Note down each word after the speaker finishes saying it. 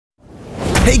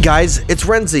Hey guys, it's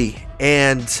Renzzi,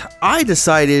 and I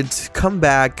decided to come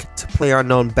back to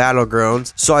PlayerUnknown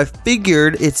Battlegrounds, so I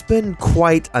figured it's been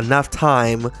quite enough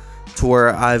time to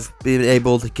where I've been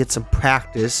able to get some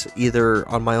practice, either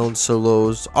on my own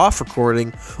solos, off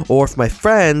recording, or with my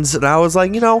friends, and I was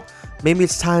like, you know, maybe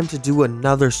it's time to do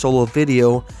another solo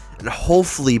video, and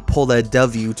hopefully pull that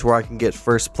W to where I can get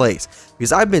first place,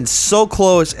 because I've been so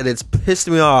close, and it's pissed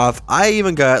me off. I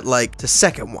even got, like, to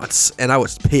second once, and I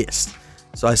was pissed.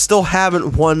 So I still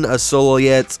haven't won a solo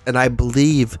yet, and I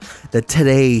believe that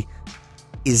today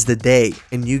is the day,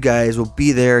 and you guys will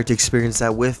be there to experience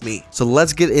that with me. So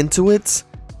let's get into it,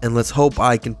 and let's hope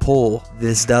I can pull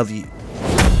this W.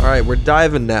 Alright, we're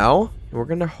diving now, and we're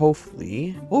gonna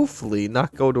hopefully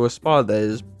not go to a spot that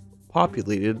is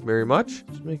populated very much.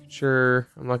 Just making sure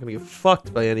I'm not gonna get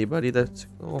fucked by anybody that's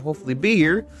gonna hopefully be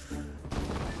here.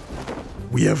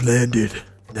 We have landed.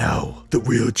 Now, the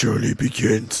real journey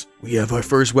begins. We have our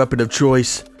first weapon of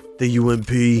choice, the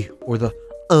UMP, or the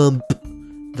UMP.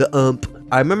 The UMP.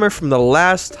 I remember from the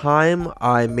last time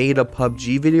I made a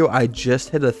PUBG video, I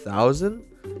just hit 1,000.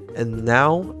 And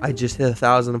now, I just hit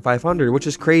 1,500, which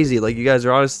is crazy. Like, you guys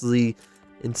are honestly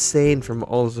insane from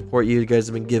all the support you guys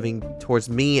have been giving towards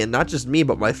me. And not just me,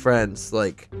 but my friends.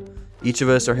 Like, each of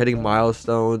us are hitting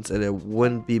milestones, and it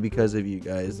wouldn't be because of you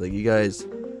guys. Like, you guys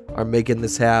are making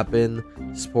this happen.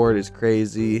 Support is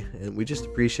crazy, and we just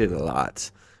appreciate it a lot.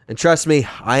 And trust me,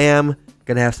 I am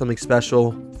gonna have something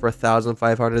special for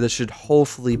 1,500. This should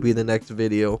hopefully be the next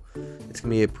video. It's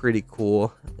gonna be pretty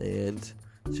cool, and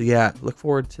so yeah, look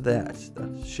forward to that.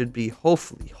 That should be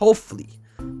hopefully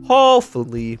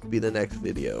be the next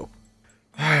video.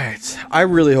 Alright, I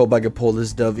really hope I can pull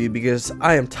this W, because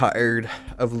I am tired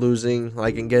of losing,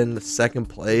 like, and getting the second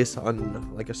place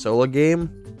on, like, a solo game,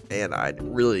 and I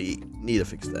really need to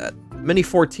fix that. Mini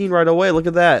 14 right away, look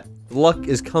at that. Luck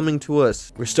is coming to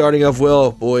us. We're starting off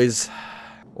well, boys.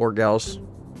 Or gals,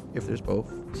 if there's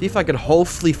both. See if I can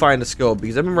hopefully find a scope,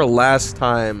 because I remember last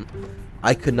time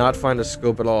I could not find a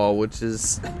scope at all, which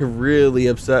is really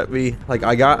upset me. Like,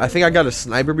 I think I got a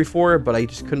sniper before, but I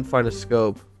just couldn't find a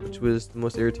scope, which was the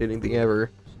most irritating thing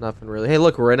ever. It's nothing really. Hey,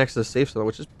 look, we're right next to the safe zone,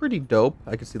 which is pretty dope.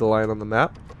 I can see the line on the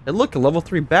map. And look, a level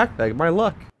 3 backpack, my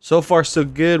luck. So far, so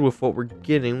good with what we're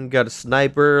getting. We got a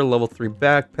sniper, level 3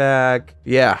 backpack.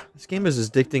 Yeah, this game is as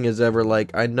addicting as ever.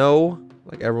 Like, I know,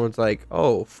 like, everyone's like,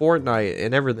 oh, Fortnite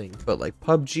and everything, but, like,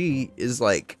 PUBG is,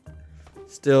 like,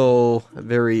 still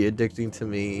very addicting to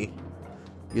me,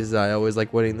 because I always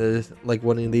like winning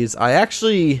these. I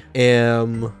actually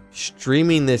am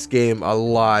streaming this game a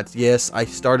lot. Yes, I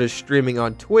started streaming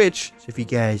on Twitch, so if you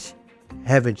guys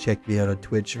haven't checked me out on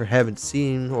Twitch, or haven't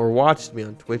seen or watched me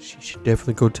on Twitch, you should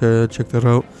definitely go to check that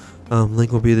out.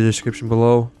 Link will be in the description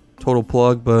below. Total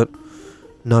plug, but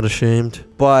not ashamed.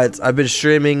 But I've been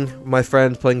streaming with my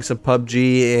friends, playing some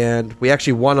PUBG, and we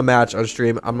actually won a match on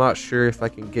stream. I'm not sure if I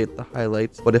can get the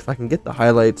highlights, but if I can get the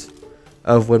highlights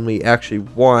of when we actually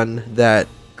won that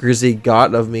Grizzy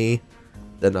got of me,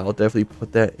 then I'll definitely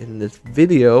put that in this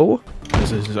video. Are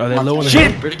they low on the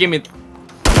shit? head? Give me.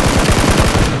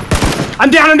 I'm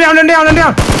down!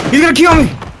 He's gonna kill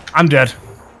me! I'm dead.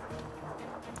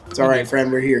 It's alright,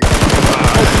 friend, we're here.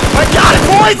 I got it,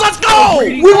 boys! Let's go!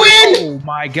 We win! Oh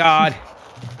my god.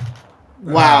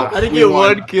 Wow. I didn't get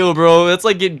one kill, bro. That's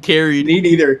like getting carried. Me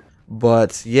neither.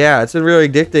 But yeah, it's been really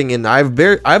addicting, and I've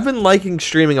been liking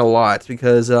streaming a lot,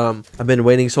 because I've been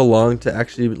waiting so long to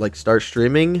actually, like, start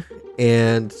streaming,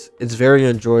 and it's very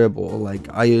enjoyable. Like,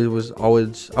 I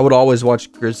would always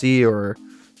watch Grizzy or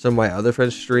some of my other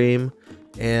friends stream,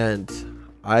 and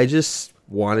I just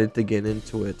wanted to get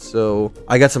into it. So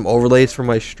I got some overlays for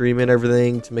my stream and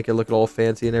everything to make it look all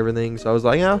fancy and everything. So I was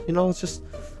like, yeah, you know, let's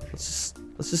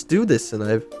just do this, and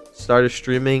I've started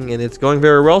streaming, and it's going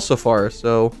very well so far.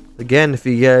 So again, if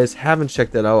you guys haven't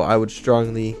checked that out, I would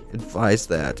strongly advise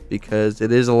that, because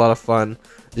it is a lot of fun.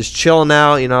 Just chilling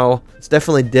out, you know. It's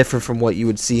definitely different from what you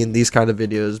would see in these kind of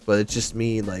videos, but it's just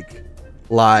me, like,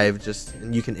 live,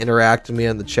 and you can interact with me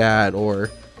on the chat, or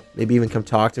maybe even come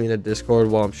talk to me in a Discord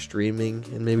while I'm streaming,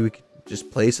 and maybe we could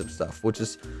just play some stuff, which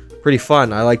is pretty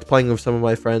fun. I liked playing with some of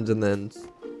my friends and then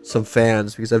some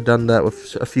fans, because I've done that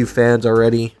with a few fans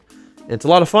already, and it's a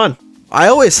lot of fun. I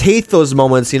always hate those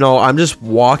moments, you know, I'm just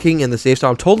walking in the safe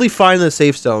zone, I'm totally fine in the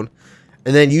safe zone,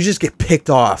 and then you just get picked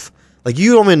off. Like,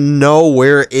 you don't even know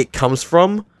where it comes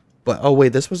from, but, oh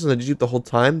wait, this wasn't a Jeep the whole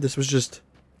time? This was just...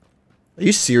 Are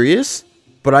you serious?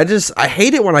 But I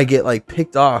hate it when I get, like,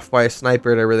 picked off by a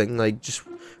sniper and everything, like, just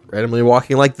randomly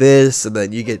walking like this, and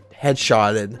then you get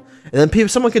headshotted, and then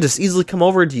someone could just easily come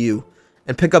over to you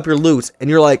and pick up your loot, and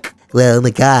you're like, well, oh my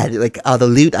god, like all the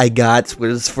loot I got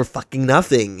was for fucking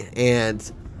nothing.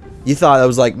 And you thought I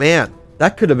was like, man,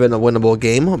 that could have been a winnable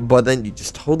game, but then you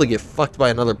just totally get fucked by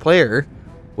another player,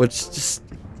 which just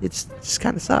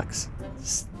kind of sucks.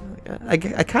 I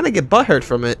kind of get butthurt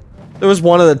from it. There was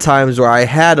one of the times where I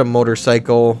had a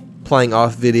motorcycle playing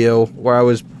off video where I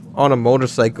was on a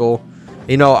motorcycle,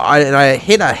 you know, I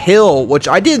hit a hill, which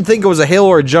I didn't think it was a hill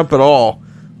or a jump at all.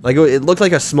 Like it looked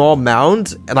like a small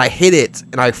mound, and I hit it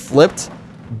and I flipped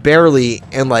barely,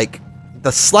 and like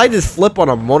the slightest flip on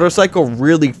a motorcycle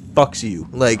really fucks you.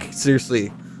 Like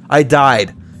seriously, I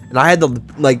died, and I had the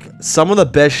like some of the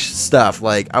best stuff.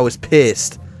 Like I was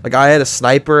pissed. Like I had a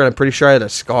sniper, and I'm pretty sure I had a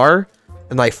scar,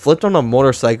 and I flipped on a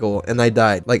motorcycle and I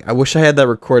died. Like I wish I had that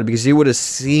recorded because you would have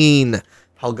seen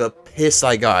how pissed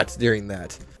I got during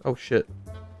that. Oh shit.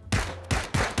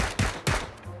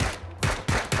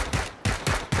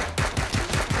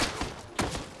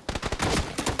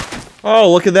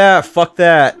 Oh, look at that. Fuck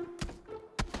that.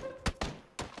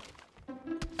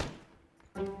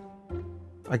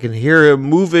 I can hear him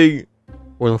moving.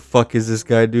 Where the fuck is this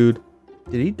guy, dude?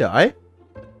 Did he die?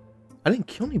 I didn't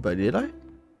kill anybody, did I?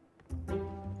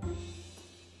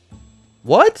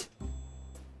 What?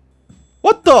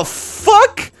 What the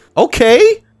fuck?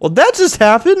 Okay. Well, that just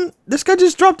happened. This guy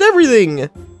just dropped everything.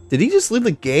 Did he just leave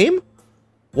the game?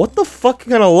 What the fuck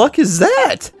kind of luck is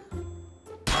that?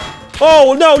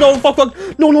 Oh, no, no, fuck,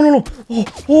 no.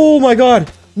 Oh my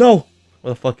god. No.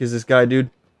 Where the fuck is this guy, dude?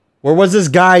 Where was this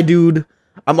guy, dude?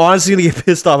 I'm honestly gonna get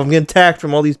pissed off. I'm getting attacked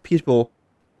from all these people.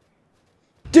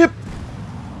 Dip.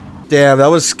 Damn, that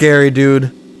was scary,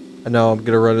 dude. I know, I'm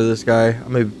gonna run to this guy.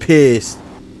 I'm gonna be pissed.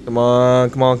 Come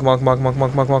on.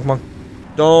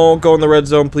 Don't go in the red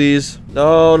zone, please.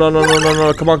 No.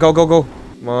 Come on, go.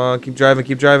 Come on, keep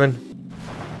driving.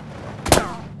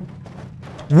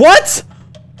 What?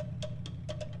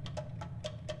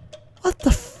 What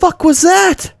the fuck was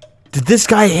that? Did this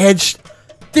guy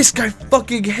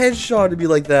fucking headshotted me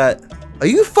like that? Are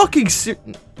you fucking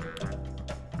serious?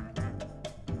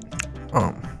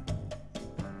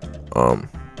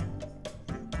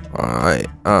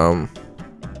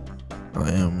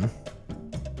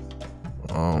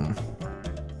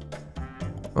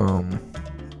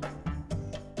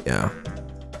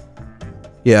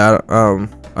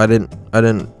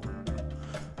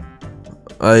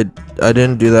 I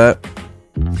didn't do that.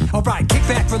 Alright, kick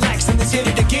back, relax, and let's hit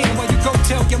it again. While you go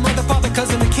tell your mother, father,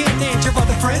 cousin, the kid named your brother.